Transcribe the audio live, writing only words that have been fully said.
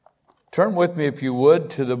Turn with me, if you would,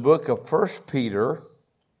 to the book of 1 Peter.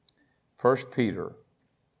 1 Peter.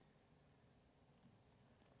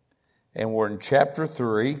 And we're in chapter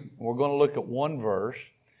 3. We're going to look at one verse.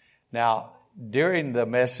 Now, during the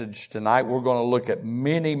message tonight, we're going to look at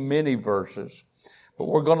many, many verses. But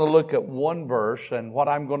we're going to look at one verse. And what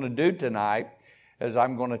I'm going to do tonight is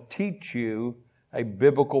I'm going to teach you a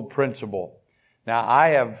biblical principle. Now, I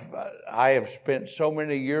have spent so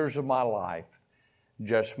many years of my life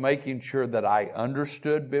just making sure that I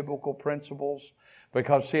understood biblical principles.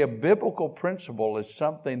 Because, see, a biblical principle is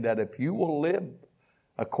something that if you will live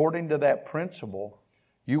according to that principle,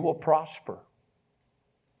 you will prosper.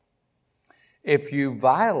 If you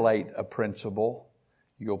violate a principle,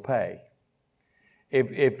 you'll pay.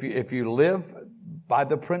 If you live by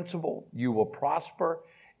the principle, you will prosper.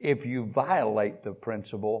 If you violate the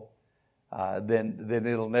principle, then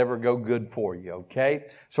it'll never go good for you, okay?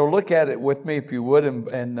 So look at it with me, if you would,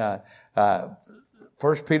 in 1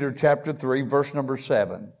 Peter chapter 3, verse number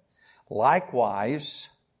 7. Likewise,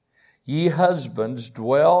 ye husbands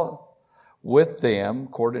dwell with them,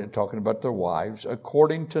 talking about their wives,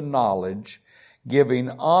 according to knowledge, giving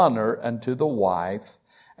honor unto the wife,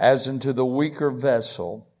 as unto the weaker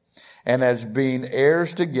vessel, and as being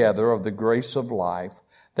heirs together of the grace of life,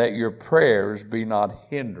 that your prayers be not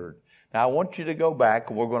hindered. Now, I want you to go back,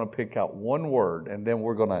 and we're going to pick out one word, and then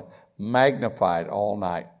we're going to magnify it all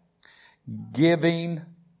night. Giving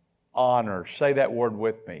honor. Say that word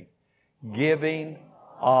with me. Giving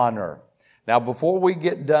honor. Now, before we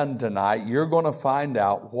get done tonight, you're going to find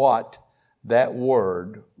out what that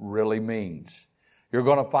word really means. You're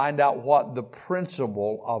going to find out what the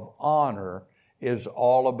principle of honor is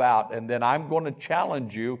all about. And then I'm going to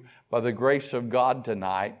challenge you by the grace of God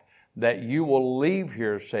tonight that you will leave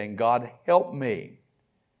here saying, God, help me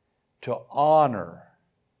to honor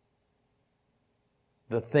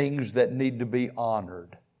the things that need to be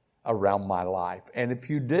honored around my life. And if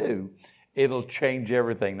you do, it'll change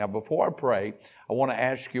everything. Now, before I pray, I want to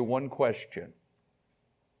ask you one question.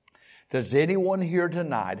 Does anyone here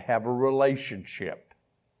tonight have a relationship?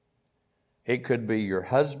 It could be your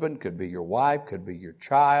husband, could be your wife, could be your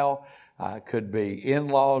child, could be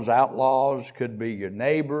in-laws, outlaws, could be your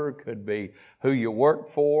neighbor, could be who you work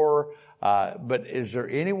for. But is there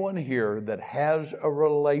anyone here that has a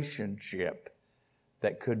relationship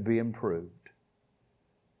that could be improved?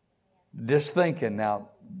 Just thinking now,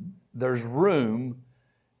 there's room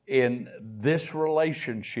in this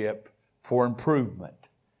relationship for improvement.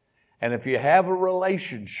 And if you have a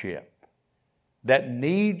relationship that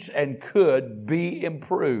needs and could be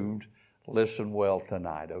improved, listen well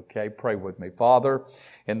tonight, okay? Pray with me. Father,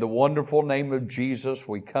 in the wonderful name of Jesus,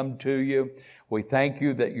 we come to you. We thank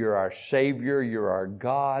you that you're our Savior, you're our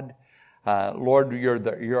God. Lord,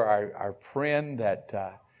 you're our friend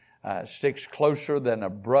that sticks closer than a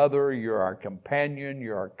brother. You're our companion,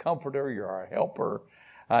 you're our comforter, you're our helper.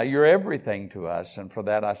 You're everything to us, and for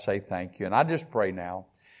that I say thank you. And I just pray now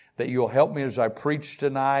that you'll help me as I preach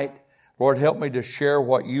tonight. Lord, help me to share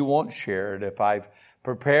what you want shared. If I've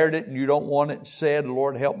prepared it and you don't want it said,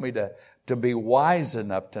 Lord, help me to be wise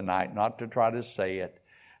enough tonight not to try to say it.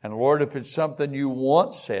 And Lord, if it's something you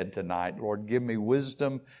want said tonight, Lord, give me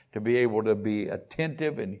wisdom to be able to be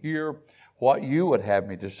attentive and hear what you would have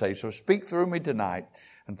me to say. So speak through me tonight.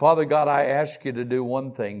 And Father God, I ask you to do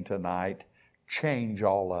one thing tonight. Change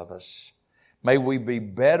all of us. May we be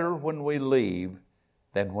better when we leave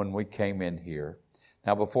than when we came in here.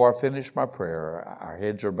 Now, before I finish my prayer, our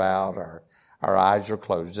heads are bowed, our eyes are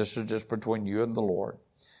closed. This is just between you and the Lord.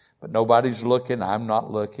 But nobody's looking. I'm not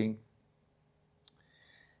looking.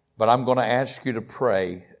 But I'm going to ask you to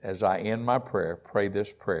pray as I end my prayer. Pray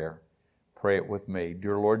this prayer. Pray it with me.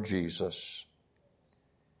 Dear Lord Jesus,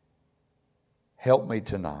 help me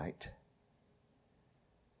tonight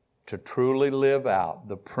to truly live out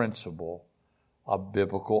the principle of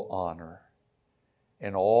biblical honor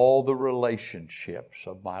in all the relationships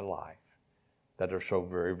of my life that are so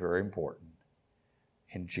very, very important.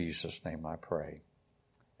 In Jesus' name I pray.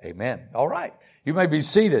 Amen. All right. You may be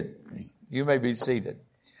seated. You may be seated.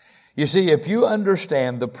 You see, if you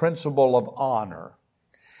understand the principle of honor,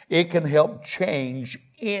 it can help change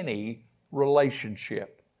any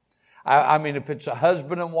relationship. I mean, if it's a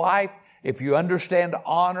husband and wife, if you understand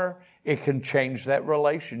honor, it can change that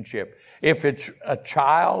relationship. If it's a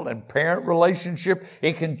child and parent relationship,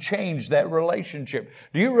 it can change that relationship.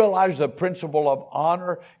 Do you realize the principle of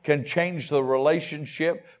honor can change the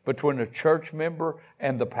relationship between a church member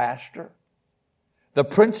and the pastor? The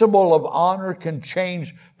principle of honor can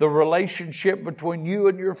change the relationship between you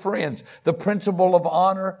and your friends. The principle of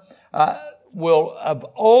honor will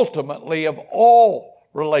ultimately, of all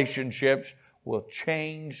relationships will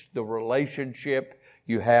change the relationship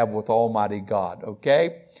you have with Almighty God,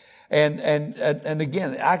 okay? And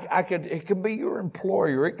again, it can be your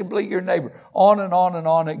employer, it can be your neighbor, on and on and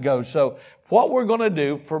on it goes. So what we're going to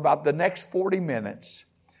do for about the next 40 minutes,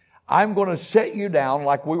 I'm going to set you down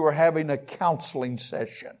like we were having a counseling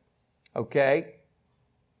session, okay?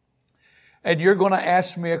 And you're going to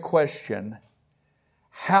ask me a question.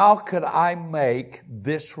 How could I make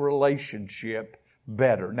this relationship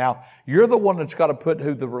better? Now, you're the one that's got to put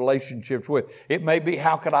who the relationship's with. It may be,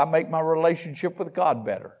 how could I make my relationship with God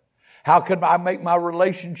better? How could I make my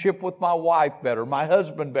relationship with my wife better, my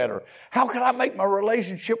husband better? How could I make my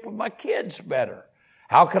relationship with my kids better?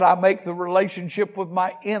 How could I make the relationship with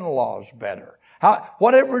my in-laws better?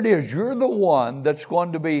 Whatever it is, you're the one that's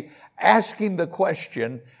going to be asking the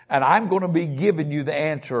question, and I'm going to be giving you the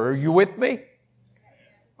answer. Are you with me?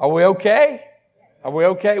 Are we okay? Are we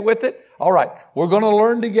okay with it? All right. We're going to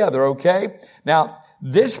learn together, okay? Now,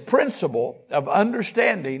 this principle of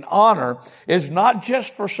understanding honor is not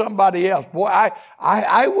just for somebody else. Boy,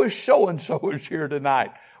 I wish so-and-so was here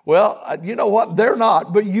tonight. Well, you know what? They're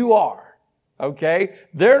not, but you are. Okay?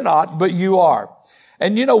 They're not, but you are.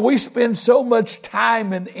 And you know, we spend so much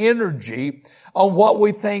time and energy on what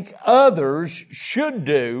we think others should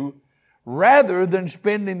do rather than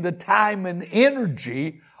spending the time and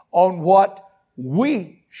energy on what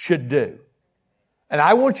we should do. And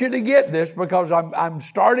I want you to get this because I'm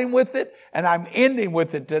starting with it and I'm ending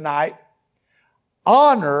with it tonight.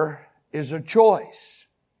 Honor is a choice.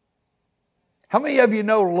 How many of you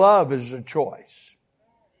know love is a choice?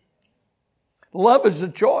 Love is a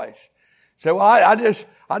choice. So I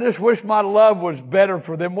just wish my love was better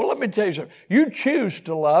for them. Well, let me tell you something. You choose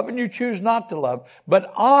to love and you choose not to love.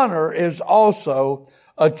 But honor is also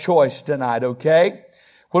a choice tonight, okay?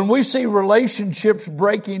 When we see relationships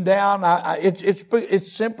breaking down,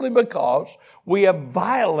 it's simply because we have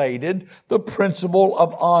violated the principle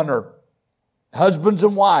of honor. Husbands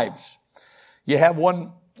and wives. You have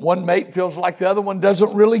one mate feels like the other one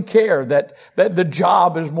doesn't really care that the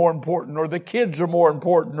job is more important or the kids are more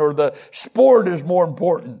important or the sport is more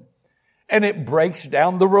important. And it breaks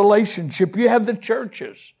down the relationship. You have the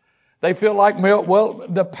churches. They feel like, well,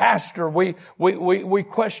 the pastor, we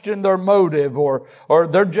question their motive or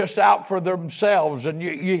they're just out for themselves. And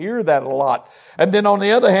you hear that a lot. And then on the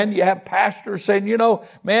other hand, you have pastors saying, you know,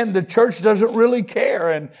 man, the church doesn't really care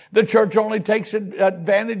and the church only takes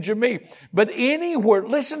advantage of me. But anywhere,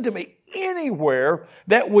 listen to me, anywhere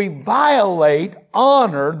that we violate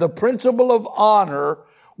honor, the principle of honor,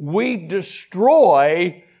 we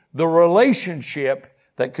destroy the relationship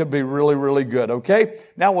that could be really, really good, okay?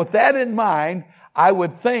 Now, with that in mind, I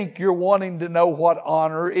would think you're wanting to know what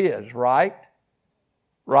honor is, right?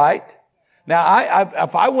 Right? Now,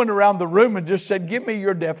 if I went around the room and just said, give me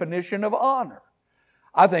your definition of honor,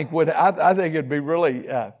 I think it'd be really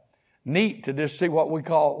neat to just see what we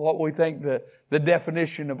think the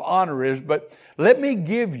definition of honor is. But let me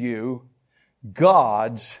give you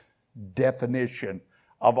God's definition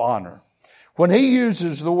of honor. When he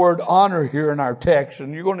uses the word honor here in our text,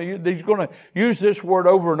 and he's going to use this word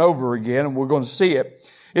over and over again, and we're going to see it.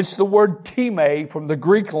 It's the word time from the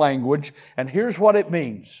Greek language, and here's what it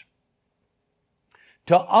means.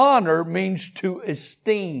 To honor means to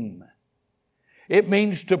esteem. It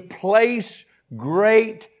means to place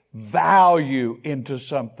great value into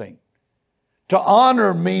something. To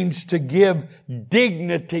honor means to give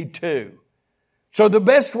dignity to. So the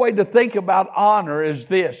best way to think about honor is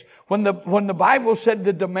this. When the Bible said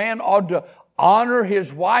that the man ought to honor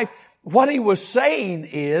his wife, what he was saying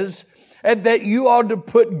is that you ought to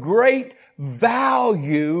put great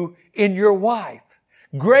value in your wife.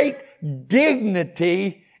 Great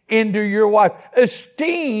dignity into your wife.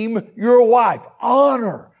 Esteem your wife.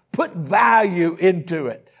 Honor. Put value into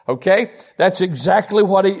it. Okay? That's exactly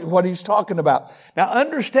what he's talking about. Now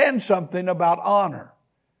understand something about honor.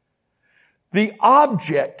 The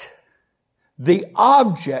object,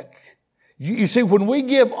 you see, when we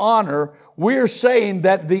give honor, we're saying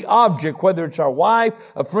that the object, whether it's our wife,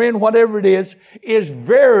 a friend, whatever it is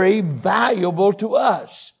very valuable to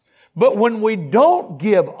us. But when we don't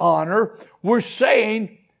give honor, we're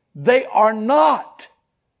saying they are not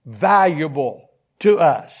valuable to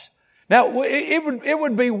us. Now, it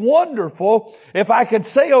would be wonderful if I could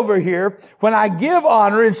say over here, when I give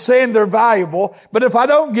honor, it's saying they're valuable, but if I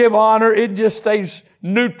don't give honor, it just stays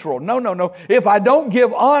neutral. No. If I don't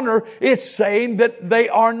give honor, it's saying that they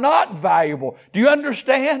are not valuable. Do you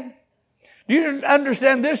understand? Do you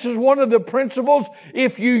understand this is one of the principles?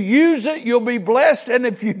 If you use it, you'll be blessed, and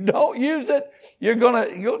if you don't use it, you're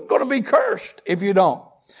gonna be cursed if you don't.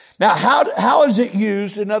 Now, how is it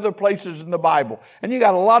used in other places in the Bible? And you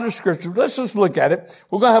got a lot of scriptures. Let's just look at it.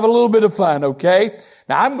 We're going to have a little bit of fun, okay?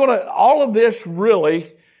 Now, all of this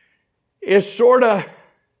really is sort of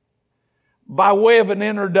by way of an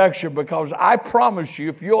introduction, because I promise you,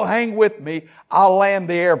 if you'll hang with me, I'll land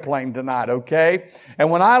the airplane tonight, okay?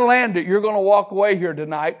 And when I land it, you're going to walk away here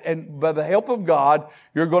tonight, and by the help of God,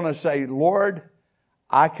 you're going to say, Lord,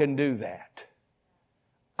 I can do that.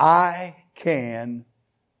 I can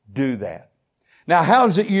do that. Now, how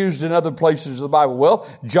is it used in other places of the Bible? Well,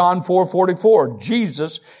 John 4:44,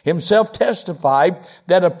 Jesus himself testified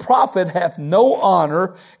that a prophet hath no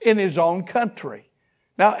honor in his own country.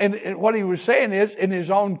 Now, and what he was saying is, in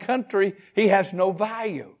his own country, he has no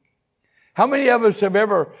value. How many of us have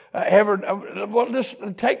ever, well,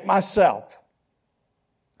 just take myself.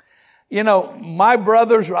 You know, my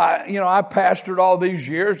brothers, I pastored all these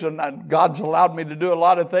years, and God's allowed me to do a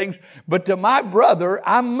lot of things. But to my brother,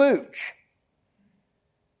 I'm Mooch.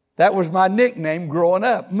 That was my nickname growing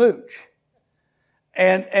up, Mooch.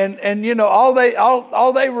 And you know,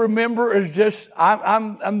 all they remember is just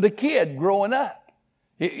I'm the kid growing up.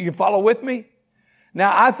 You follow with me?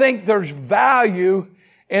 Now, I think there's value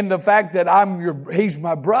in the fact that he's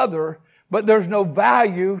my brother, but there's no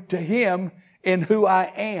value to him in who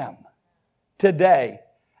I am today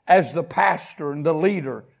as the pastor and the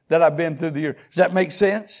leader that I've been through the years. Does that make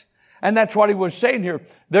sense? And that's what he was saying here.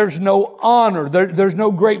 There's no honor. There's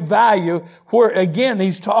no great value, where again,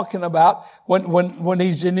 he's talking about when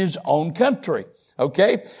he's in his own country.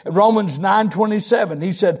 Okay? Romans 9:27,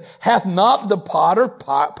 he said, hath not the potter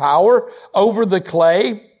power over the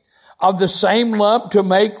clay of the same lump to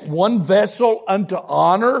make one vessel unto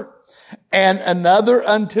honor and another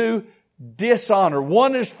unto dishonor?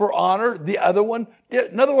 One is for honor, the other one.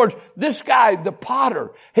 In other words, this guy, the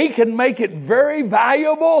potter, he can make it very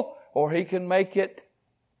valuable or he can make it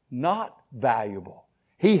not valuable.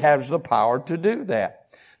 He has the power to do that.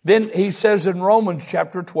 Then he says in Romans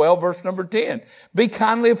chapter 12, verse number 10, be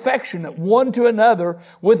kindly affectionate one to another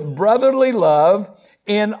with brotherly love,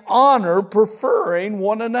 in honor preferring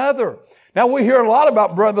one another. Now we hear a lot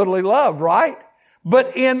about brotherly love, right?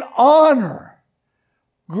 But in honor,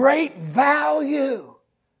 great value.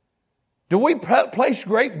 Do we place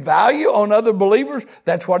great value on other believers?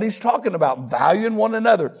 That's what he's talking about, valuing one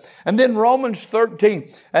another. And then Romans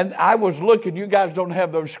 13, and I was looking, you guys don't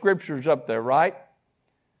have those scriptures up there, right?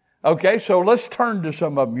 Okay, so let's turn to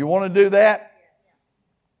some of them. You want to do that?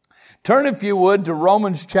 Turn, if you would, to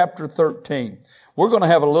Romans chapter 13. We're going to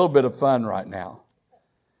have a little bit of fun right now.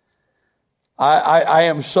 I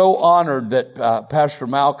am so honored that Pastor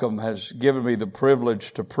Malcolm has given me the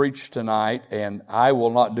privilege to preach tonight, and I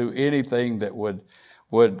will not do anything that would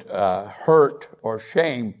hurt or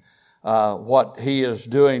shame what he is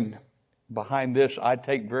doing behind this. I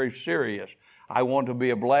take very serious. I want to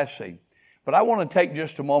be a blessing. But I want to take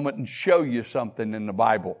just a moment and show you something in the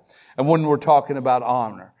Bible. And when we're talking about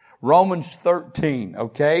honor. Romans 13,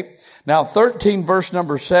 okay? Now 13 verse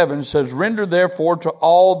number 7 says, render therefore to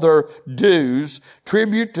all their dues,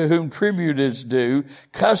 tribute to whom tribute is due,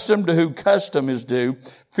 custom to whom custom is due,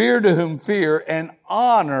 fear to whom fear, and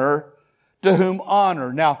honor to whom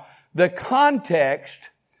honor. Now, the context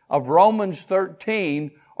of Romans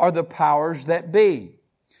 13 are the powers that be.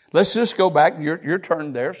 Let's just go back. Your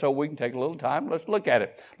turn there so we can take a little time. Let's look at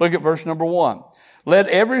it. Look at verse number 1. Let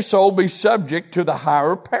every soul be subject to the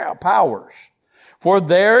higher powers. For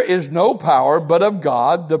there is no power but of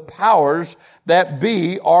God. The powers that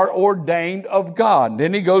be are ordained of God.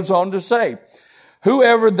 Then he goes on to say,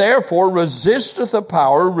 whoever therefore resisteth the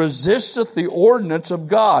power resisteth the ordinance of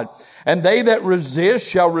God. And they that resist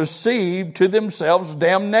shall receive to themselves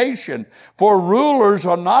damnation. For rulers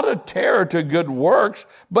are not a terror to good works,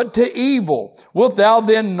 but to evil. Wilt thou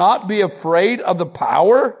then not be afraid of the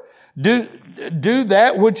power? Do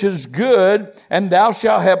that which is good, and thou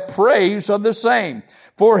shalt have praise of the same.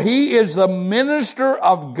 For he is the minister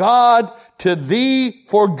of God to thee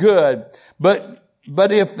for good. But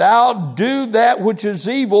if thou do that which is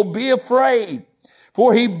evil, be afraid.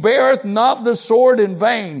 For he beareth not the sword in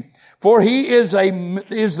vain. For he is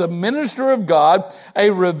the minister of God, a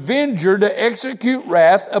revenger to execute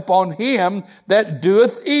wrath upon him that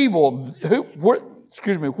doeth evil.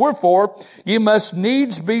 Wherefore, ye must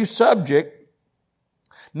needs be subject,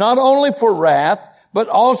 not only for wrath, but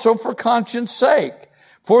also for conscience sake.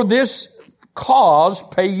 For this cause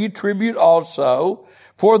pay ye tribute also,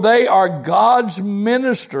 for they are God's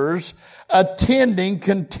ministers, attending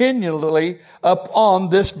continually upon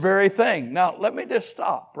this very thing. Now, let me just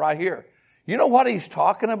stop right here. You know what he's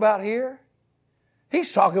talking about here?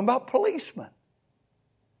 He's talking about policemen.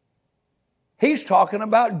 He's talking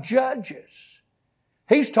about judges.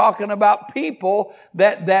 He's talking about people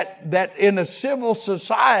that in a civil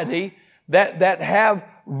society that have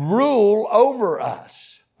rule over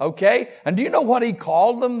us. Okay? And do you know what he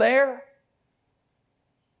called them there?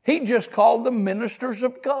 He just called them ministers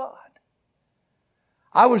of God.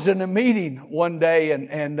 I was in a meeting one day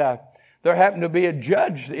and there happened to be a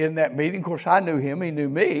judge in that meeting. Of course, I knew him. He knew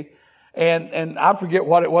me. And I forget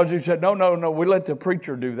what it was. He said, no, we let the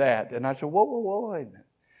preacher do that. And I said, whoa, wait a minute.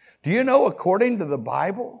 Do you know, according to the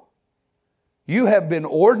Bible, you have been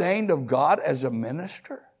ordained of God as a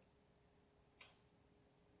minister?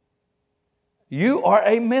 You are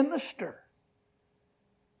a minister.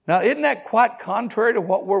 Now, isn't that quite contrary to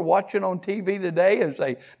what we're watching on TV today as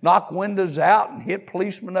they knock windows out and hit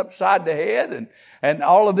policemen upside the head and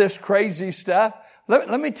all of this crazy stuff?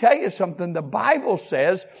 Let me tell you something. The Bible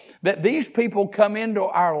says that these people come into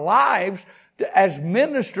our lives as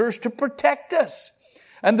ministers to protect us.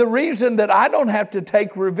 And the reason that I don't have to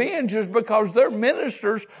take revenge is because they're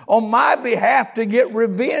ministers on my behalf to get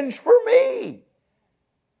revenge for me.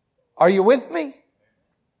 Are you with me?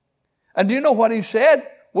 And do you know what he said?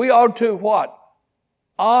 We ought to what?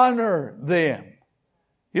 Honor them.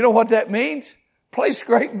 You know what that means? Place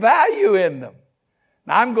great value in them.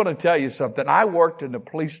 Now, I'm going to tell you something. I worked in the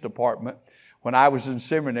police department when I was in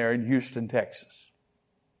seminary in Houston, Texas.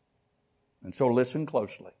 And so listen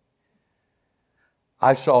closely.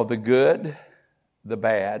 I saw the good, the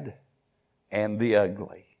bad, and the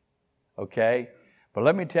ugly. Okay? But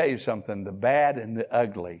let me tell you something. The bad and the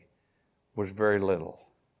ugly was very little.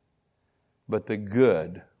 But the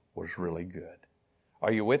good was really good.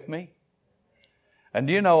 Are you with me? And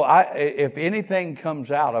you know, if anything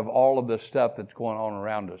comes out of all of this stuff that's going on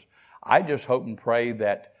around us, I just hope and pray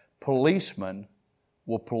that policemen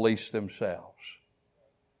will police themselves.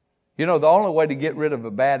 You know, the only way to get rid of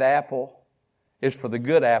a bad apple is for the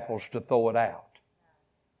good apples to throw it out.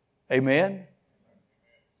 Amen?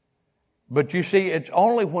 But you see, it's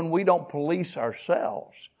only when we don't police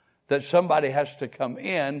ourselves that somebody has to come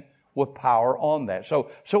in with power on that. So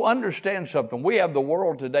understand something. We have the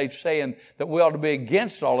world today saying that we ought to be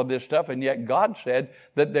against all of this stuff, and yet God said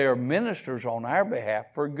that they are ministers on our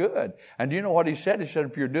behalf for good. And do you know what he said? He said,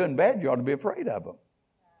 if you're doing bad, you ought to be afraid of them.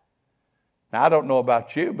 Now, I don't know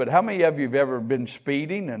about you, but how many of you have ever been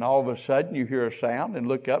speeding and all of a sudden you hear a sound and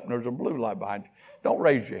look up and there's a blue light behind you? Don't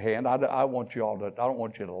raise your hand. I don't want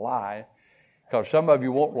you to lie, because some of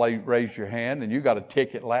you won't raise your hand and you got a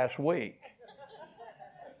ticket last week.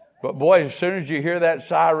 But boy, as soon as you hear that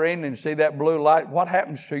siren and see that blue light, what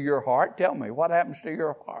happens to your heart? Tell me, what happens to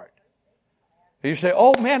your heart? You say,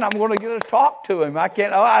 oh man, I'm going to get to talk to him.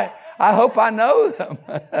 I hope I know them.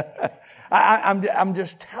 I'm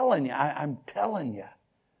just telling you. I'm telling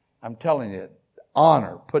you.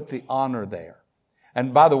 Honor. Put the honor there.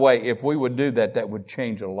 And by the way, if we would do that, that would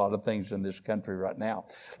change a lot of things in this country right now.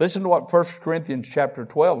 Listen to what 1 Corinthians chapter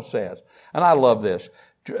 12 says. And I love this.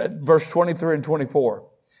 Verse 23 and 24.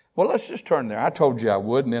 Well, let's just turn there. I told you I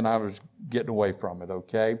would, and then I was getting away from it,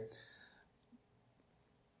 okay?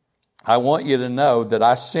 I want you to know that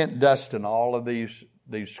I sent Dustin all of these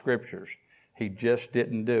scriptures. He just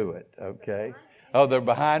didn't do it, okay? Oh, they're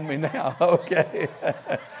behind me now, okay.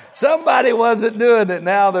 Somebody wasn't doing it,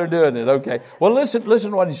 now they're doing it, okay. Well, listen to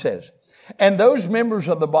what he says. And those members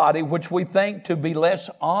of the body which we think to be less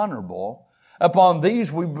honorable, upon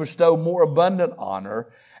these we bestow more abundant honor,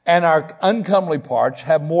 and our uncomely parts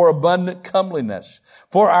have more abundant comeliness.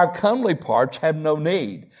 For our comely parts have no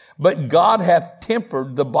need. But God hath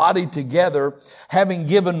tempered the body together, having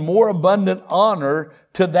given more abundant honor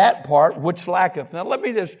to that part which lacketh. Now let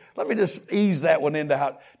me just ease that one into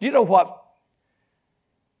how. Do you know what?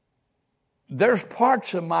 There's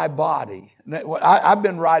parts of my body. I've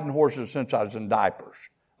been riding horses since I was in diapers.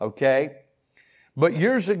 Okay? But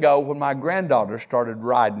years ago, when my granddaughter started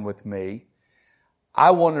riding with me,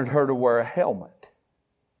 I wanted her to wear a helmet.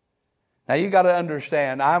 Now you got to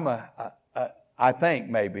understand, I'm I think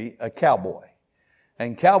maybe a cowboy,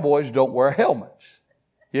 and cowboys don't wear helmets.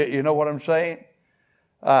 You know what I'm saying?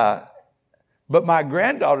 But my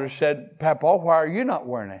granddaughter said, "Papa, why are you not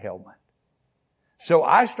wearing a helmet?" So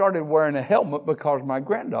I started wearing a helmet because my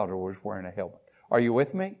granddaughter was wearing a helmet. Are you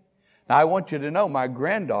with me? Now I want you to know my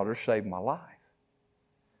granddaughter saved my life.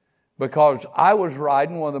 Because I was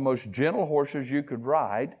riding one of the most gentle horses you could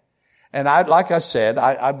ride. And like I said,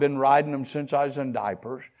 I've been riding them since I was in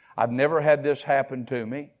diapers. I've never had this happen to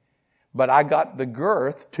me. But I got the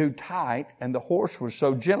girth too tight, and the horse was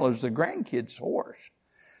so gentle. It was the grandkid's horse.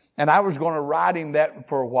 And I was going to ride him that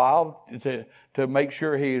for a while to make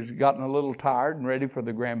sure he had gotten a little tired and ready for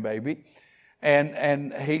the grandbaby.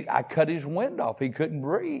 And I cut his wind off. He couldn't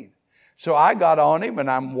breathe. So I got on him,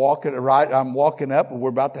 and I'm walking up, and we're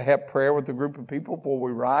about to have prayer with a group of people before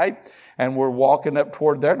we ride, and we're walking up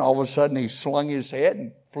toward there, and all of a sudden he slung his head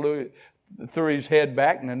and threw his head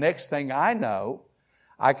back, and the next thing I know,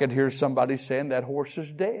 I could hear somebody saying, "That horse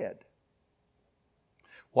is dead."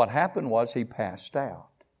 What happened was he passed out.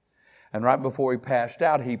 And right before he passed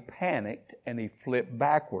out, he panicked and he flipped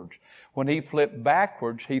backwards. When he flipped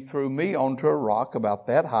backwards, he threw me onto a rock about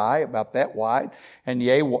that high, about that wide, and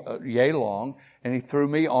yay long, and he threw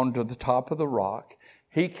me onto the top of the rock.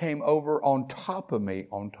 He came over on top of me,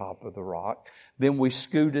 on top of the rock. Then we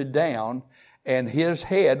scooted down, and his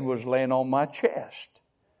head was laying on my chest.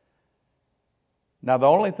 Now, the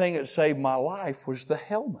only thing that saved my life was the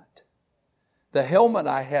helmet. The helmet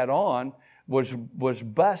I had on was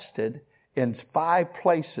busted in 5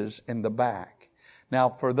 places in the back. Now,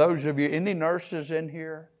 for those of you, any nurses in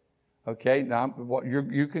here? Okay, now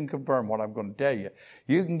you can confirm what I'm going to tell you.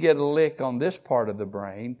 You can get a lick on this part of the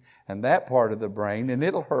brain and that part of the brain, and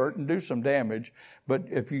it'll hurt and do some damage. But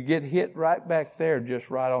if you get hit right back there, just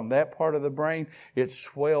right on that part of the brain, it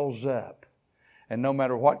swells up. And no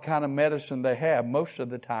matter what kind of medicine they have, most of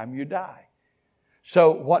the time you die.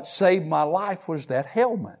 So what saved my life was that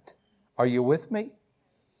helmet. Are you with me?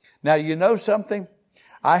 Now, you know something?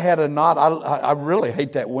 I had a knot. I really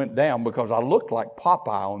hate that went down because I looked like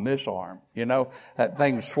Popeye on this arm. You know, that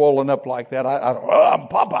thing swollen up like that. I'm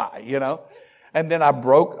Popeye, you know. And then I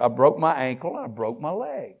broke my ankle and I broke my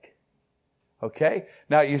leg. Okay?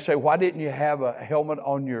 Now, you say, why didn't you have a helmet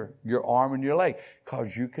on your arm and your leg?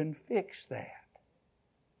 Because you can fix that.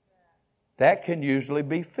 That can usually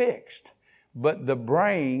be fixed. But the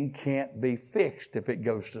brain can't be fixed if it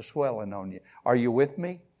goes to swelling on you. Are you with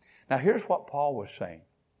me? Now, here's what Paul was saying.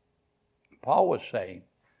 Paul was saying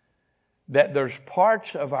that there's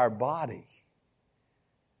parts of our body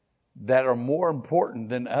that are more important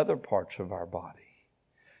than other parts of our body.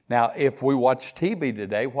 Now, if we watch TV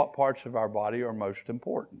today, what parts of our body are most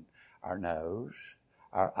important? Our nose,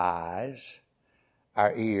 our eyes,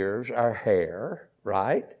 our ears, our hair,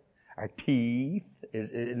 right? Our teeth.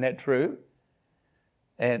 Isn't that true?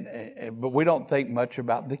 But we don't think much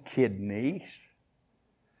about the kidneys.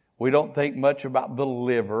 We don't think much about the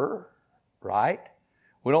liver, right?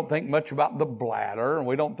 We don't think much about the bladder, and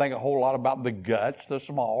we don't think a whole lot about the guts, the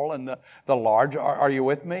small and the large. Are you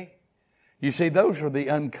with me? You see, those are the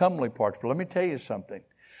uncomely parts. But let me tell you something.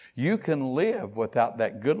 You can live without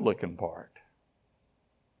that good-looking part,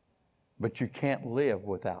 but you can't live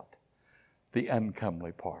without the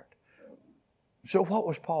uncomely part. So what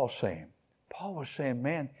was Paul saying? Paul was saying,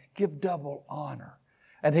 man, give double honor.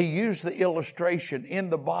 And he used the illustration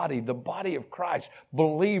in the body of Christ,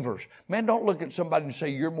 believers. Man, don't look at somebody and say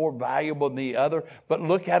you're more valuable than the other, but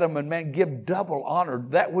look at them and, man, give double honor.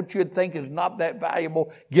 That which you'd think is not that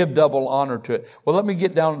valuable, give double honor to it. Well, let me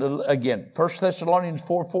get down to, again, 1 Thessalonians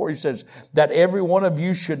 4:4, he says, that every one of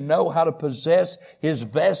you should know how to possess his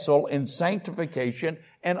vessel in sanctification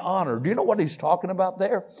and honor. Do you know what he's talking about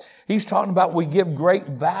there? He's talking about we give great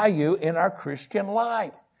value in our Christian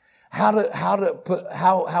life.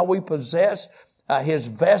 How we possess his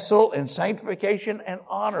vessel in sanctification and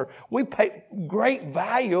honor. We pay great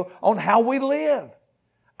value on how we live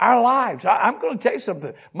our lives. I'm going to tell you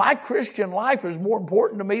something. My Christian life is more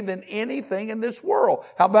important to me than anything in this world.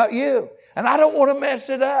 How about you? And I don't want to mess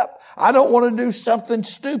it up. I don't want to do something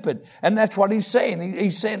stupid. And that's what he's saying.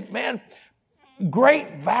 He's saying, man,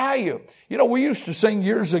 great value. You know, we used to sing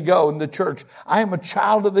years ago in the church, I am a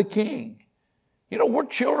child of the King. You know, we're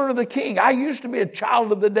children of the King. I used to be a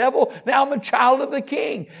child of the devil. Now I'm a child of the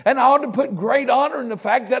King. And I ought to put great honor in the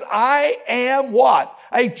fact that I am what?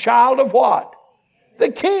 A child of what?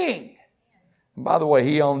 The King. And by the way,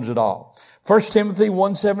 he owns it all. 1 Timothy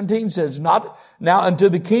 1:17 says, not now unto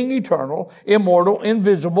the King eternal, immortal,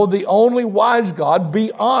 invisible, the only wise God,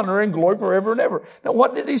 be honor and glory forever and ever. Now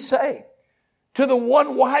what did he say? To the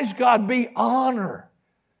one wise God be honor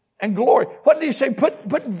and glory. What did he say?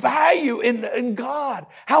 Put value in God.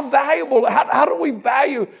 How valuable, how do we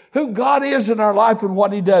value who God is in our life and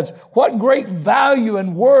what he does? What great value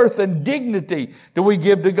and worth and dignity do we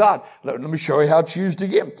give to God? Let me show you how it's used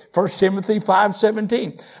again. 1 Timothy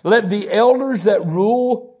 5:17. Let the elders that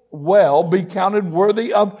rule well be counted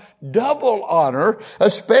worthy of double honor,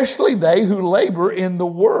 especially they who labor in the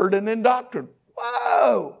word and in doctrine.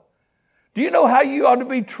 Whoa! Do you know how you ought to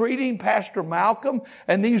be treating Pastor Malcolm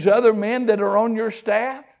and these other men that are on your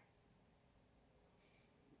staff?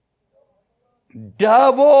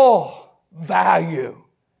 Double value.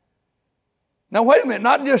 Now wait a minute,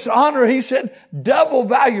 not just honor, he said double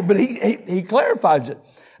value, but he clarifies it.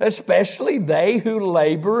 especially they who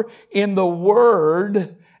labor in the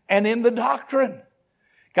word and in the doctrine.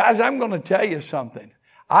 Guys, I'm going to tell you something.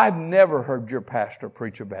 I've never heard your pastor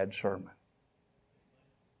preach a bad sermon.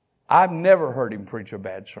 I've never heard him preach a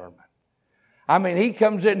bad sermon. I mean, he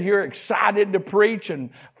comes in here excited to preach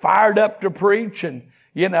and fired up to preach, and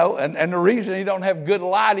the reason he don't have good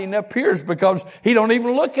lighting up here is because he don't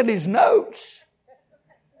even look at his notes.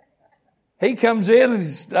 He comes in and he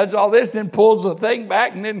does all this, then pulls the thing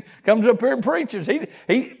back, and then comes up here and preaches.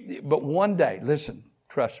 But one day, listen,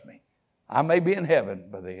 trust me, I may be in heaven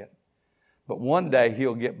by then, but one day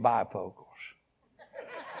he'll get bifocals,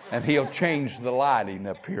 and he'll change the lighting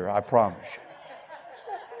up here. I promise you.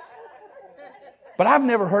 But I've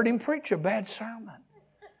never heard him preach a bad sermon.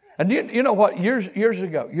 And you know what? Years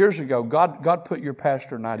ago, God put your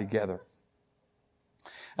pastor and I together.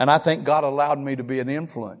 And I think God allowed me to be an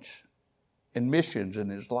influence in missions in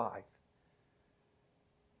his life.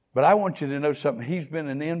 But I want you to know something. He's been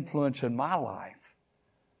an influence in my life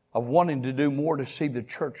of wanting to do more to see the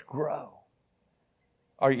church grow.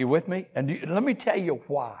 Are you with me? And let me tell you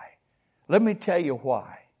why. Let me tell you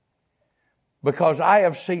why. Because I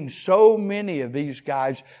have seen so many of these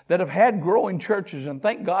guys that have had growing churches, and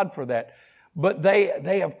thank God for that. But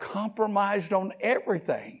they have compromised on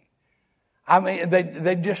everything. I mean,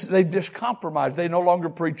 they just compromise. They no longer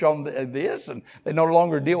preach on this, and they no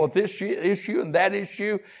longer deal with this issue and that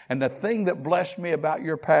issue. And the thing that blessed me about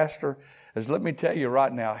your pastor is, let me tell you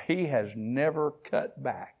right now, he has never cut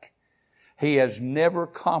back. He has never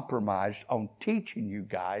compromised on teaching you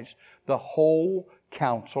guys the whole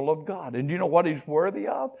counsel of God. And you know what he's worthy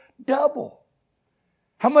of? Double.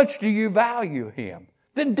 How much do you value him?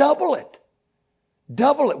 Then double it.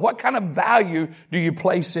 Double it. What kind of value do you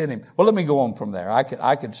place in him? Well, let me go on from there. I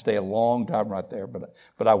could stay a long time right there,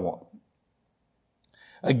 but I won't.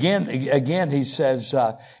 Again, he says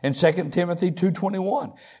in 2 Timothy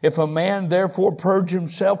 2:21, if a man therefore purge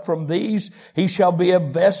himself from these, he shall be a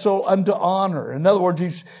vessel unto honor. In other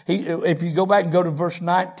words, if you go back and go to verse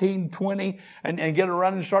 19, 20, and get a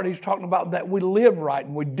running start, he's talking about that we live right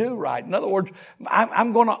and we do right. In other words,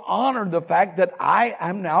 I'm going to honor the fact that I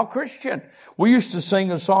am now a Christian. We used to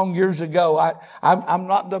sing a song years ago, I'm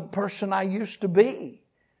not the person I used to be.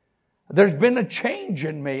 There's been a change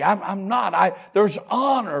in me. I'm not. There's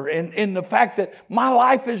honor in the fact that my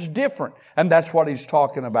life is different. And that's what he's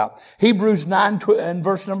talking about. Hebrews 9 and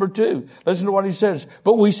verse number 2. Listen to what he says.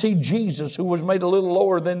 But we see Jesus, who was made a little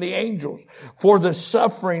lower than the angels, for the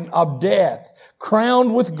suffering of death,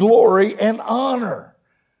 crowned with glory and honor.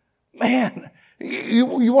 Man, you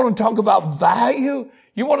want to talk about value?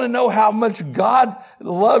 You want to know how much God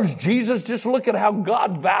loves Jesus? Just look at how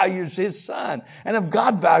God values his son. And if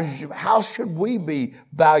God values him, how should we be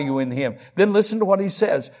valuing him? Then listen to what he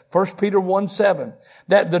says. 1 Peter 1:7.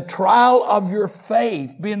 That the trial of your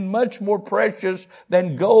faith, being much more precious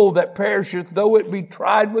than gold that perisheth, though it be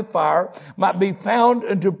tried with fire, might be found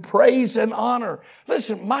unto praise and honor.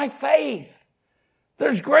 Listen, my faith.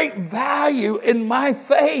 There's great value in my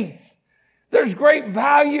faith. There's great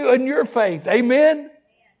value in your faith. Amen?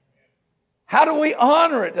 How do we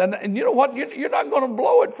honor it? And you know what? You're not going to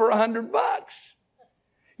blow it for $100.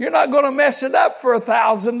 You're not going to mess it up for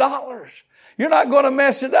 $1,000. You're not going to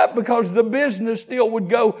mess it up because the business deal would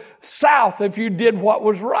go south if you did what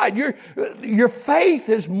was right. Your faith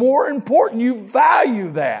is more important. You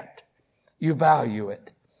value that. You value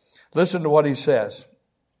it. Listen to what he says.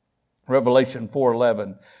 Revelation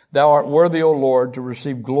 4:11. Thou art worthy, O Lord, to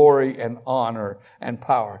receive glory and honor and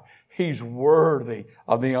power. He's worthy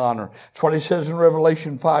of the honor. That's what he says in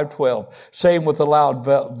Revelation 5:12, saying with a loud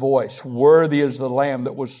voice, worthy is the Lamb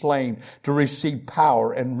that was slain to receive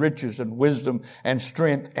power and riches and wisdom and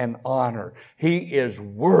strength and honor. He is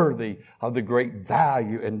worthy of the great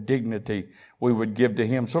value and dignity we would give to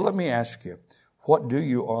him. So let me ask you, what do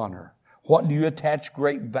you honor? What do you attach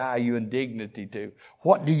great value and dignity to?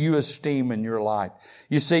 What do you esteem in your life?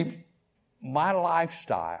 You see, my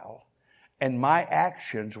lifestyle and my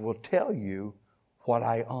actions will tell you what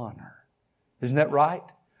I honor. Isn't that right?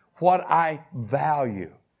 What I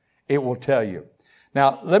value, it will tell you.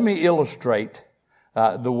 Now, let me illustrate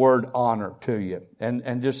the word honor to you,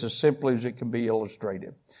 and just as simply as it can be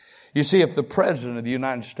illustrated. You see, if the President of the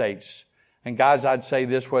United States, and guys, I'd say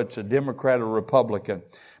this, whether it's a Democrat or Republican,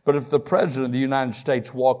 but if the President of the United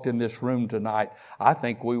States walked in this room tonight, I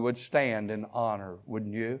think we would stand in honor,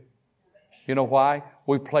 wouldn't you? You know why?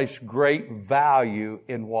 We place great value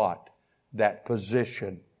in what? That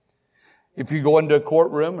position. If you go into a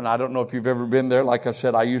courtroom, and I don't know if you've ever been there, like I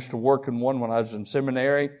said, I used to work in one when I was in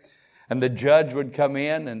seminary, and the judge would come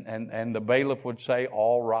in and the bailiff would say,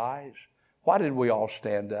 all rise. Why did we all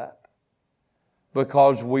stand up?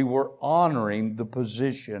 Because we were honoring the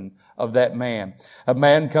position of that man. A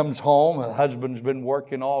man comes home, a husband's been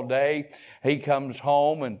working all day. He comes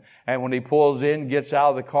home and when he pulls in, gets out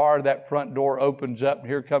of the car, that front door opens up and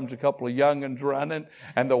here comes a couple of young'uns running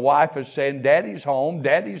and the wife is saying, Daddy's home,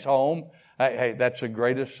 Daddy's home. Hey, that's the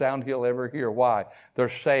greatest sound he'll ever hear. Why? They're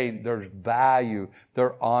saying there's value.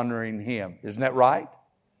 They're honoring him. Isn't that right?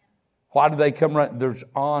 Why do they come running? There's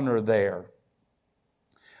honor there.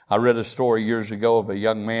 I read a story years ago of a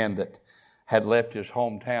young man that had left his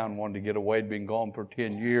hometown, wanted to get away, had been gone for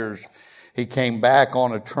 10 years. He came back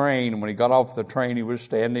on a train, and when he got off the train, he was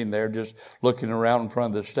standing there just looking around in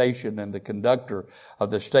front of the station, and the conductor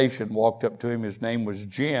of the station walked up to him. His name was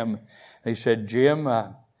Jim. And he said, Jim,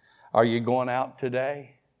 are you going out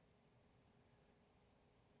today?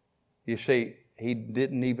 You see, he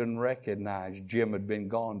didn't even recognize Jim had been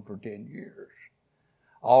gone for 10 years.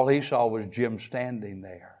 All he saw was Jim standing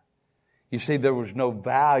there. You see, there was no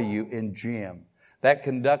value in Jim. That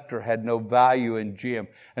conductor had no value in Jim.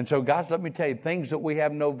 And so, guys, let me tell you, things that we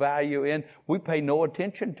have no value in, we pay no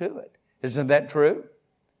attention to it. Isn't that true?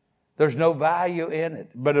 There's no value in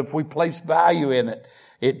it. But if we place value in it,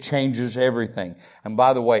 it changes everything. And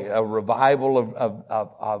by the way, a revival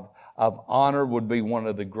of honor would be one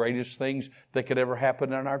of the greatest things that could ever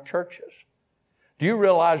happen in our churches. Do you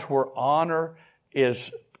realize where honor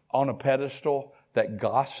is on a pedestal, that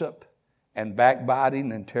gossip and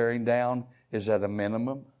backbiting and tearing down is at a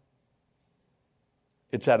minimum?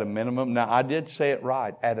 It's at a minimum. Now, I did say it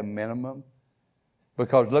right, at a minimum.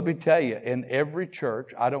 Because let me tell you, in every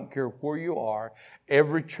church, I don't care where you are,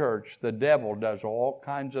 every church, the devil does all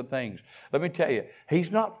kinds of things. Let me tell you, he's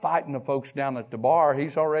not fighting the folks down at the bar.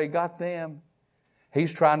 He's already got them.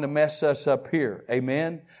 He's trying to mess us up here.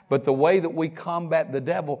 Amen? But the way that we combat the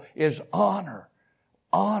devil is honor.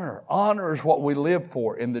 Honor. Honor is what we live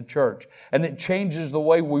for in the church. And it changes the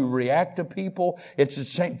way we react to people. It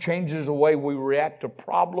changes the way we react to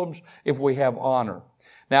problems if we have honor.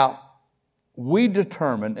 Now, we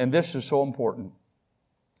determine, and this is so important,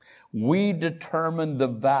 we determine the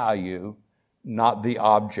value, not the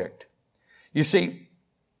object. You see,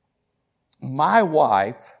 my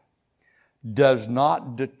wife does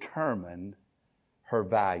not determine her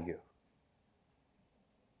value.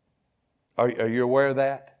 Are you aware of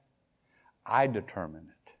that? I determine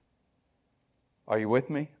it. Are you with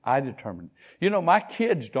me? I determine it. You know, my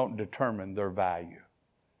kids don't determine their value.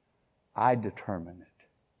 I determine it.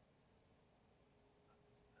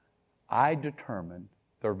 I determine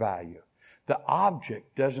their value. The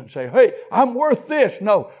object doesn't say, hey, I'm worth this.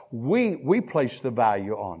 No, we place the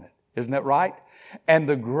value on it. Isn't that right? And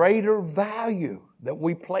the greater value that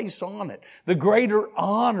we place on it, the greater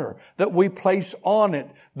honor that we place on it,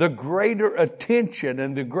 the greater attention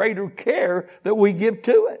and the greater care that we give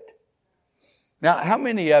to it. Now, how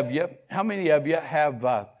many of you have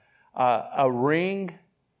a ring?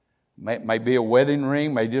 May be a wedding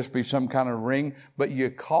ring, may just be some kind of ring, but you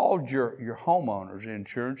called your homeowner's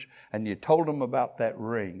insurance and you told them about that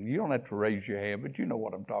ring. You don't have to raise your hand, but you know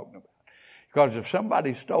what I'm talking about. Because if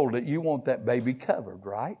somebody stole it, you want that baby covered,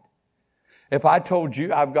 right? If I told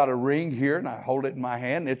you I've got a ring here and I hold it in my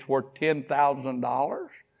hand, it's worth $10,000.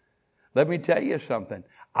 Let me tell you something.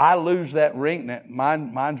 I lose that ring,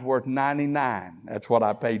 mine's worth $99. That's what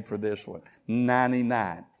I paid for this one,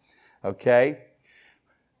 $99. Okay?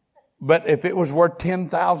 But if it was worth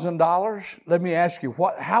 $10,000, let me ask you,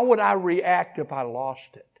 how would I react if I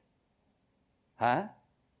lost it? Huh?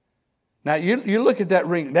 Now, you look at that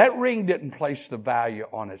ring. That ring didn't place the value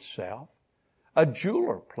on itself. A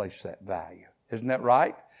jeweler placed that value. Isn't that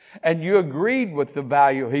right? And you agreed with the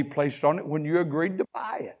value he placed on it when you agreed to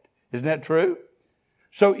buy it. Isn't that true?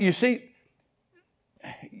 So, you see,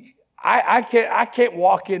 I can't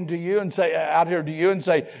walk into you and say, out here to you and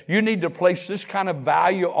say, you need to place this kind of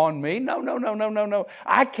value on me. No.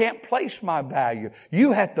 I can't place my value.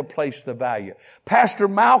 You have to place the value. Pastor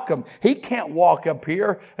Malcolm, he can't walk up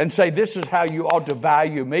here and say, this is how you ought to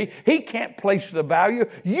value me. He can't place the value.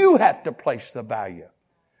 You have to place the value.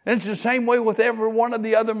 And it's the same way with every one of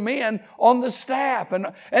the other men on the staff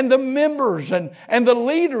and the members and the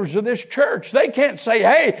leaders of this church. They can't say,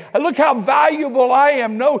 hey, look how valuable I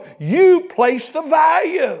am. No, you place the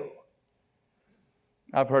value.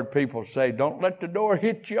 I've heard people say, don't let the door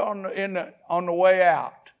hit you on the way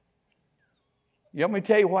out. You want me to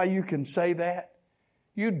tell you why you can say that?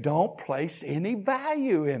 You don't place any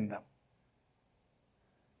value in them.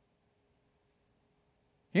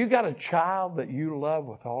 You got a child that you love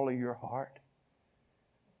with all of your heart.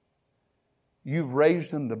 You've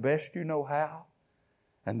raised them the best you know how.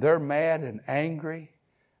 And they're mad and angry.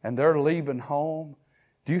 and they're leaving home,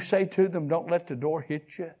 do you say to them, don't let the door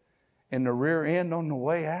hit you in the rear end on the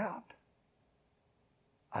way out?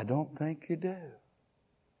 I don't think you do.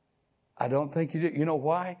 I don't think you do. You know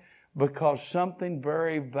why? Because something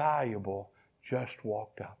very valuable just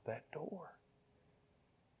walked out that door.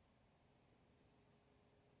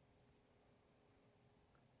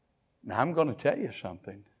 Now, I'm going to tell you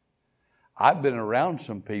something. I've been around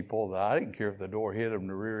some people that I didn't care if the door hit them in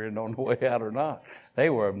the rear end on the way out or not. They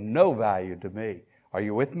were of no value to me. Are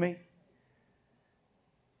you with me?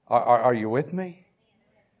 Are you with me?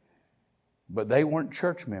 But they weren't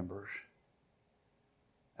church members.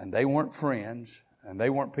 And they weren't friends. And they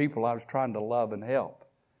weren't people I was trying to love and help.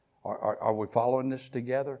 Are we following this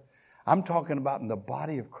together? I'm talking about in the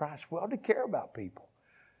body of Christ. We ought to care about people.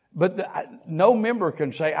 But no member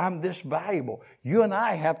can say, I'm this valuable. You and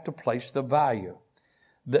I have to place the value.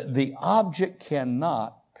 The object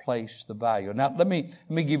cannot place the value. Now, let me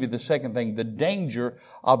give you the second thing, the danger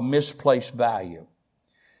of misplaced value.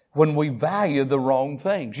 When we value the wrong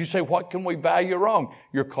things. You say, what can we value wrong?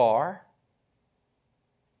 Your car.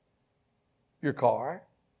 Your car.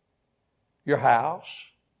 Your house.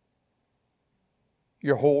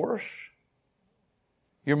 Your horse.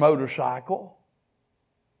 Your motorcycle.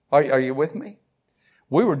 Are you with me?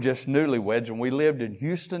 We were just newlyweds and we lived in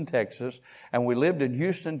Houston, Texas. And we lived in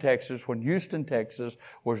Houston, Texas when Houston, Texas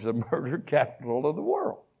was the murder capital of the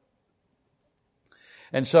world.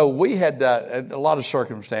 And so we had a lot of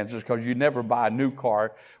circumstances because you never buy a new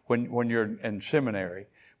car when you're in seminary.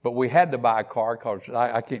 But we had to buy a car because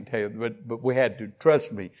I can't tell you, but we had to.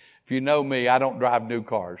 Trust me. If you know me, I don't drive new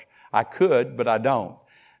cars. I could, but I don't.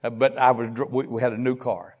 But we had a new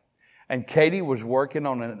car. And Katie was working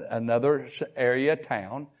on another area of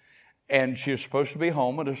town, and she was supposed to be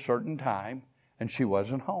home at a certain time, and she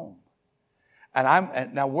wasn't home.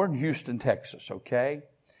 And now we're in Houston, Texas, okay?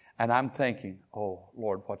 And I'm thinking, oh,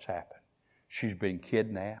 Lord, what's happened? She's been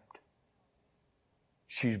kidnapped.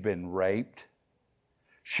 She's been raped.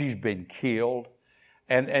 She's been killed.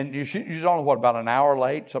 And she's only, about an hour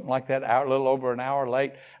late, something like that, a little over an hour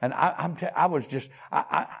late. And I was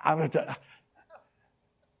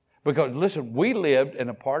because, listen, we lived in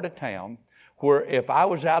a part of town where if I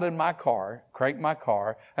was out in my car, cranked my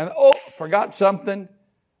car, and, forgot something,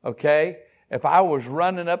 okay? If I was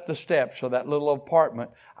running up the steps of that little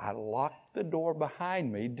apartment, I locked the door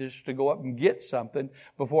behind me just to go up and get something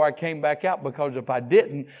before I came back out. Because if I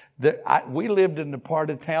didn't, we lived in the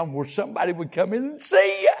part of town where somebody would come in and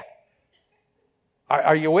see you.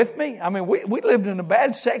 Are you with me? I mean, we lived in a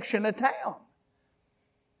bad section of town.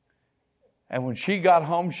 And when she got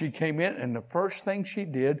home, she came in, and the first thing she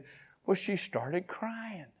did was she started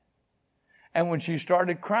crying. And when she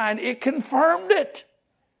started crying, it confirmed it.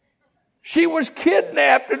 She was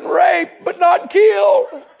kidnapped and raped, but not killed.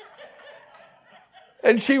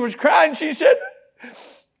 And she was crying. She said,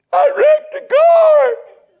 I wrecked the car.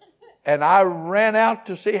 And I ran out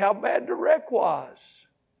to see how bad the wreck was.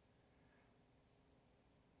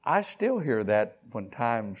 I still hear that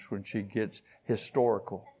times when she gets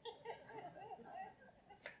historical.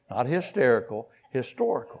 Not hysterical,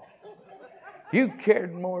 historical. You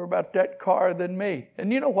cared more about that car than me.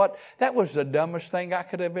 And you know what? That was the dumbest thing I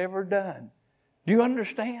could have ever done. Do you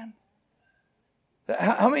understand?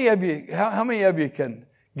 How many of you can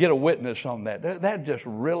get a witness on that? That's just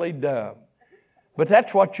really dumb. But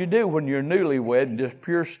that's what you do when you're newlywed and just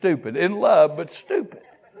pure stupid. In love, but stupid.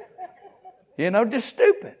 Just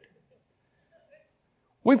stupid.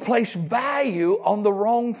 We place value on the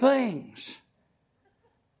wrong things.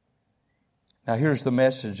 Now here's the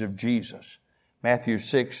message of Jesus. Matthew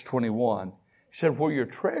 6:21. He said, where your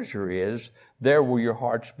treasure is, there will your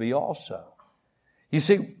hearts be also. You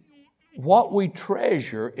see, what we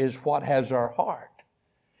treasure is what has our heart.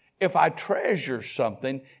 If I treasure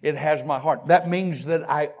something, it has my heart. That means that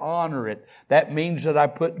I honor it. That means that I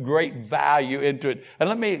put great value into it. And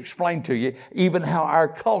let me explain to you even how our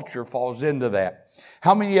culture falls into that.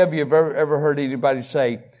 How many of you have ever heard anybody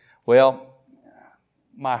say, well,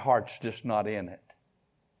 my heart's just not in it?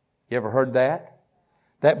 You ever heard that?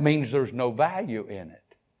 That means there's no value in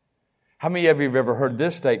it. How many of you have ever heard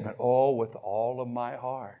this statement? Oh, with all of my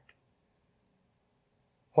heart.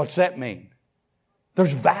 What's that mean?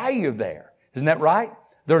 There's value there. Isn't that right?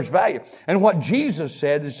 There's value. And what Jesus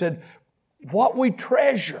said, He said, what we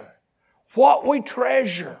treasure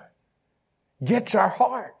gets our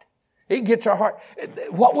heart. It gets our heart.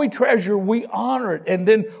 What we treasure, we honor it. And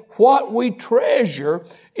then what we treasure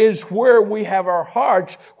is where we have our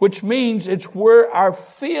hearts, which means it's where our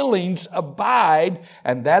feelings abide,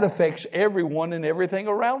 and that affects everyone and everything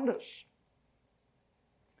around us.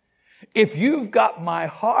 If you've got my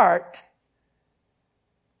heart,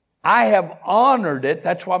 I have honored it.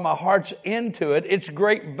 That's why my heart's into it. It's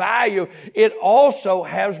great value. It also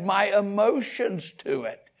has my emotions to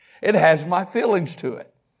it. It has my feelings to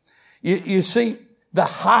it. You see, the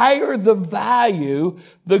higher the value,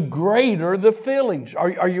 the greater the feelings.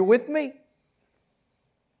 Are you with me?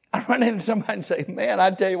 I run into somebody and say, man,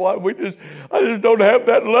 I tell you what, I just don't have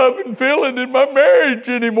that love and feeling in my marriage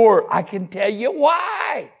anymore. I can tell you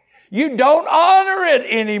why. You don't honor it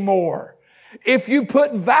anymore. If you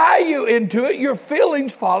put value into it, your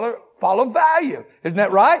feelings follow value. Isn't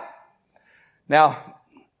that right? Now,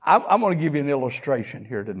 I'm going to give you an illustration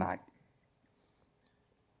here tonight.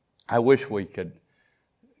 I wish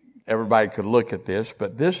everybody could look at this,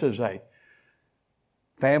 but this is a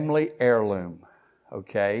family heirloom,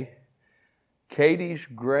 okay? Katie's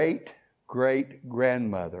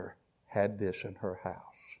great-great-grandmother had this in her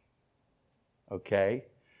house, okay?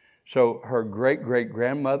 So her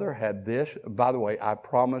great-great-grandmother had this. By the way, I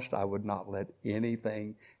promised I would not let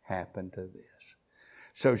anything happen to this.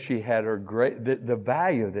 So she had her the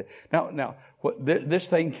value of it. Now, this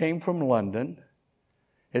thing came from London.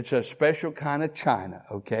 It's a special kind of china,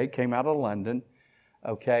 okay? Came out of London,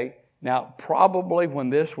 okay? Now, probably when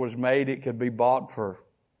this was made, it could be bought for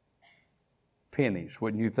pennies,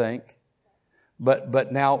 wouldn't you think?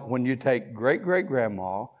 But now, when you take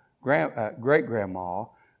great-great-grandma, great-grandma,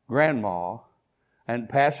 grandma, and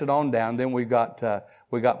pass it on down, then we got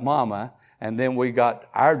mama, and then we got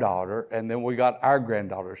our daughter, and then we got our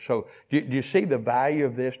granddaughter. So, do you see the value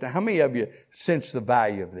of this? Now, how many of you sense the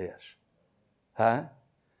value of this? Huh?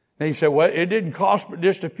 Now you say, well, it didn't cost but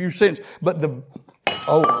just a few cents. But good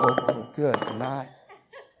night.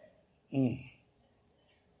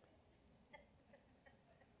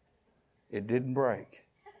 It didn't break.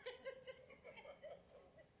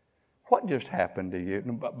 What just happened to you?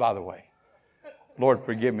 By the way, Lord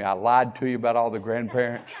forgive me, I lied to you about all the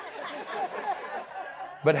grandparents.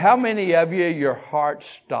 But how many of you, your heart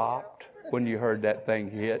stopped when you heard that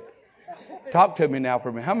thing hit? Talk to me now for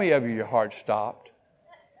a minute. How many of you, your heart stopped?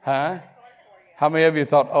 Huh? How many of you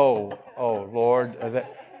thought, oh, Lord,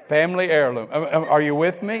 that family heirloom. Are you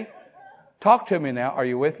with me? Talk to me now. Are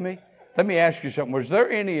you with me? Let me ask you something. Was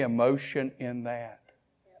there any emotion in that?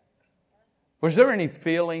 Was there any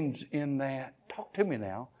feelings in that? Talk to me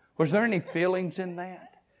now. Was there any feelings in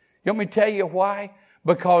that? You want me to tell you why?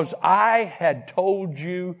 Because I had told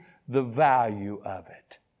you the value of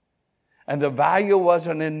it. And the value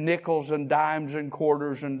wasn't in nickels and dimes and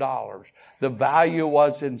quarters and dollars. The value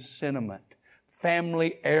was in sentiment.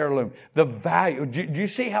 Family heirloom. The value. Do you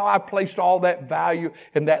see how I placed all that value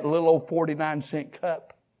in that little old 49-cent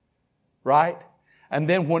cup? Right? And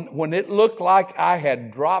then when it looked like I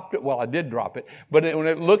had dropped it, well, I did drop it, but when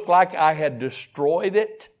it looked like I had destroyed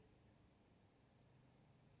it,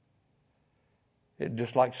 it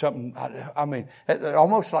just like something,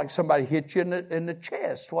 almost like somebody hit you in the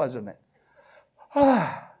chest, wasn't it?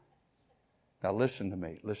 Now listen to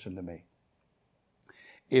me.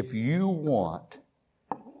 If you want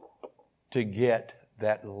to get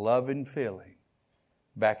that loving feeling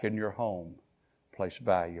back in your home, place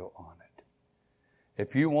value on it.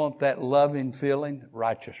 If you want that loving feeling,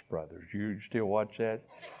 Righteous Brothers, you still watch that?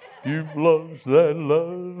 You've lost that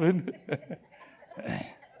love.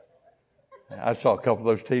 I saw a couple of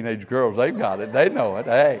those teenage girls. They've got it. They know it.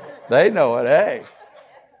 Hey, they know it. Hey.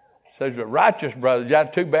 Says the Righteous Brothers, you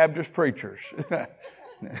got two Baptist preachers.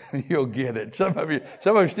 You'll get it. Some of you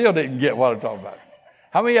still didn't get what I'm talking about.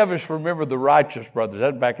 How many of us remember the Righteous Brothers?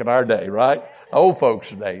 That's back in our day, right? Old folks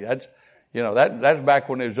today. That's back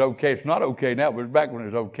when it was okay. It's not okay now, but it's back when it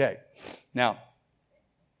was okay. Now,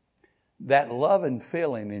 that love and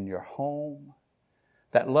feeling in your home,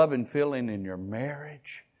 that love and feeling in your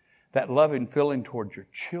marriage, that love and feeling towards your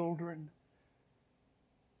children,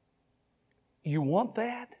 you want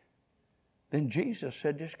that? Then Jesus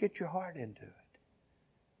said, just get your heart into it.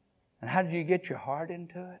 And how do you get your heart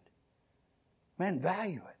into it? Man,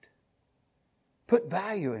 value it. Put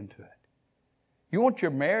value into it. You want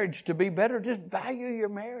your marriage to be better? Just value your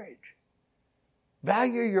marriage.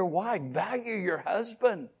 Value your wife. Value your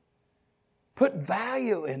husband. Put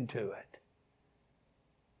value into it.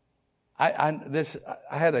 I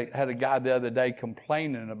had a guy the other day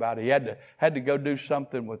complaining about it. He had to go do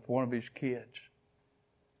something with one of his kids.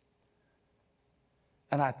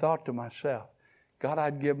 And I thought to myself, God,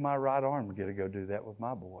 I'd give my right arm to go do that with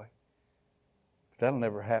my boy. But that'll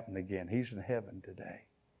never happen again. He's in heaven today.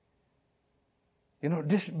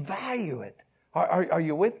 Just value it. Are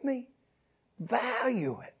you with me?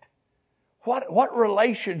 Value it. What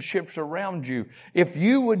relationships around you, if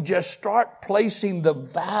you would just start placing the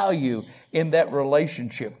value in that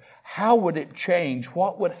relationship, how would it change?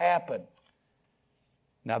 What would happen?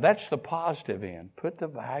 Now that's the positive end. Put the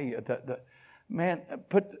value,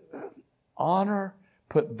 put honor,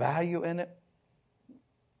 put value in it.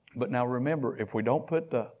 But now remember, if we don't put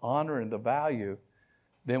the honor and the value,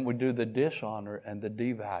 then we do the dishonor and the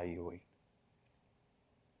devaluing.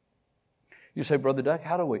 You say, Brother Doug,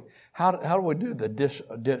 how do we do how do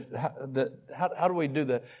we do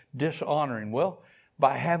the dishonoring? Well,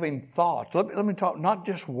 by having thoughts. Let me talk not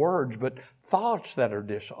just words, but thoughts that are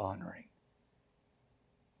dishonoring.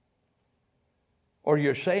 Or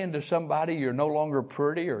you're saying to somebody you're no longer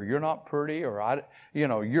pretty, or you're not pretty, or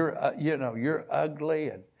you're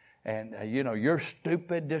ugly, and you're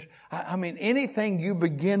stupid. I mean, anything you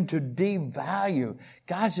begin to devalue,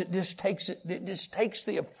 guys, it just takes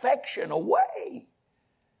the affection away.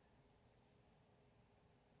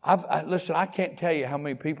 Listen, I can't tell you how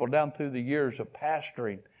many people down through the years of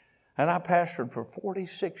pastoring, and I pastored for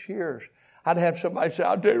 46 years. I'd have somebody say,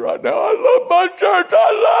 I'll tell you right now, I love my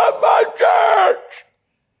church.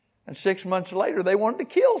 And 6 months later, they wanted to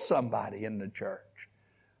kill somebody in the church.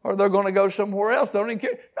 Or they're going to go somewhere else. They don't even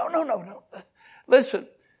care. No. Listen,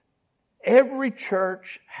 every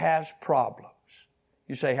church has problems.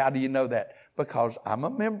 You say, how do you know that? Because I'm a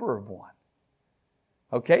member of one.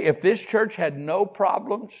 Okay, if this church had no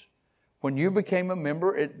problems, when you became a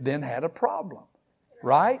member, it then had a problem.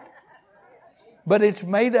 Right? But it's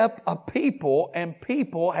made up of people, and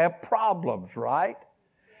people have problems, right?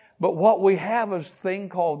 But what we have is a thing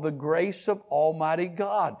called the grace of Almighty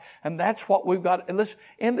God. And that's what we've got. And listen,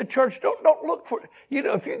 in the church, don't look for,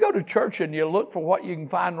 if you go to church and you look for what you can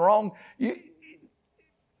find wrong,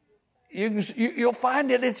 you'll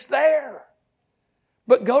find it's there.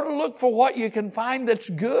 But go to look for what you can find that's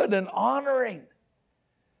good and honoring.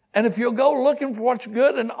 And if you'll go looking for what's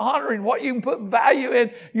good and honoring, what you can put value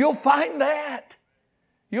in, you'll find that.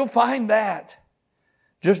 You'll find that.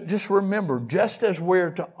 Just remember, just as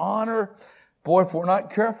we're to honor, boy, if we're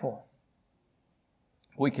not careful,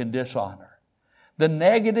 we can dishonor. The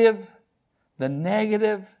negative,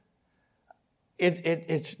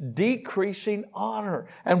 it's decreasing honor.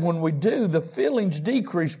 And when we do, the feelings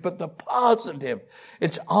decrease, but the positive,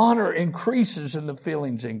 it's honor increases and the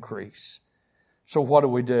feelings increase. So what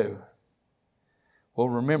do? Well,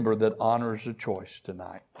 remember that honor is a choice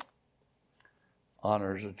tonight.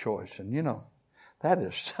 Honor is a choice. And that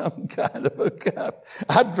is some kind of a cup.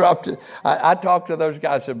 I dropped it. I talked to those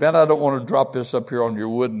guys. I said, Ben, I don't want to drop this up here on your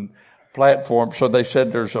wooden platform. So they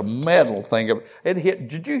said there's a metal thing. It hit,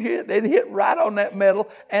 did you hear it? It hit right on that metal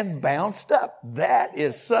and bounced up. That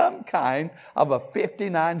is some kind of a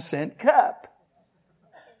 59-cent cup.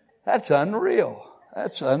 That's unreal.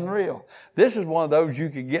 That's unreal. This is one of those you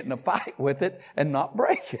could get in a fight with it and not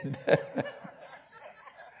break it.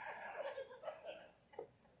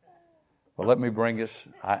 Well, let me bring us,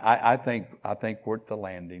 I think we're at the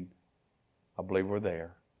landing. I believe we're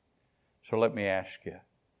there. So let me ask you,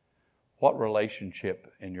 what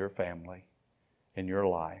relationship in your family, in your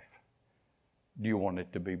life, do you want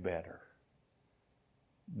it to be better?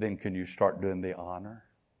 Then can you start doing the honor?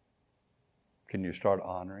 Can you start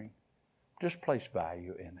honoring? Just place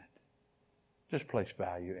value in it. Just place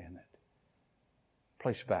value in it.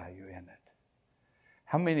 Place value in it.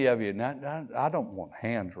 How many of you, now, I don't want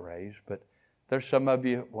hands raised, but there's some of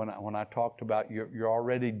you, when I talked about you're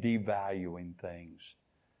already devaluing things.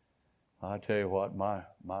 I tell you what, my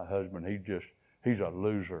husband, he's a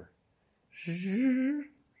loser.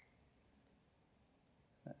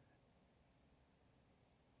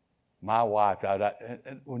 My wife,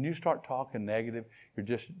 when you start talking negative, you're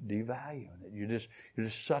just devaluing it. You're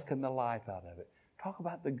just sucking the life out of it. Talk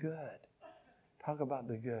about the good. Talk about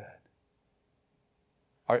the good.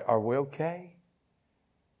 Are we okay?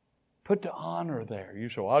 Put the honor there. You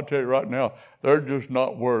say, well, I'll tell you right now, they're just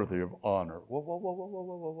not worthy of honor.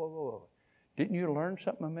 Whoa. Didn't you learn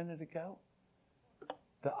something a minute ago?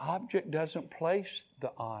 The object doesn't place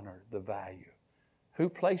the honor, the value. Who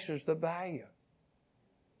places the value?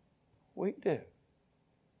 We do.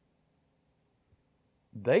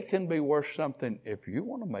 They can be worth something if you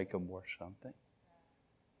want to make them worth something.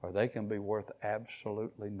 Or they can be worth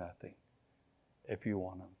absolutely nothing if you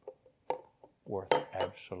want them worth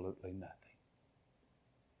absolutely nothing.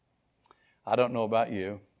 I don't know about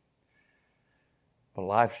you, but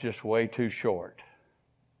life's just way too short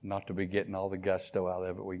not to be getting all the gusto out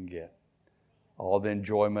of it we can get. All the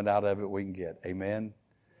enjoyment out of it we can get. Amen?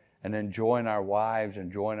 And enjoying our wives,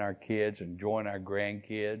 enjoying our kids, enjoying our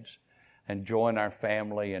grandkids, enjoying our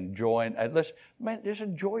family, just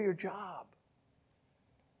enjoy your job.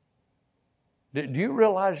 Do you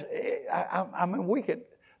realize, I mean,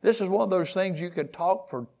 this is one of those things you could talk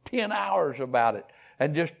for 10 hours about it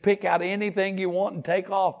and just pick out anything you want and take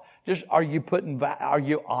off. Just, are you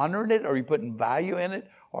honoring it? Are you putting value in it?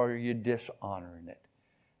 Or are you dishonoring it?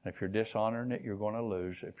 And if you're dishonoring it, you're going to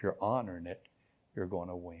lose. If you're honoring it, you're going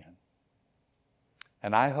to win.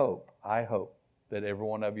 And I hope that every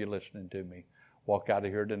one of you listening to me walk out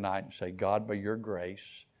of here tonight and say, God, by your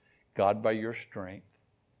grace, God, by your strength,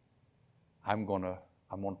 I'm going to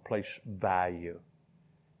place value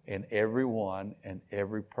in everyone and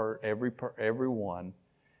everyone,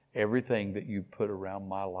 everything that you put around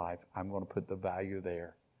my life. I'm going to put the value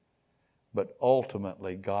there. But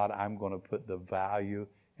ultimately, God, I'm going to put the value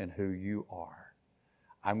in who you are.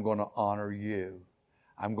 I'm going to honor you.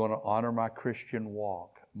 I'm going to honor my Christian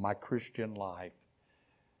walk, my Christian life.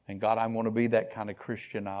 And God, I'm going to be that kind of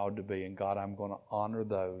Christian I ought to be. And God, I'm going to honor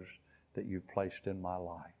those that you've placed in my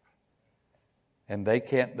life. And they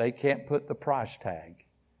can't put the price tag,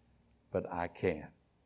 but I can.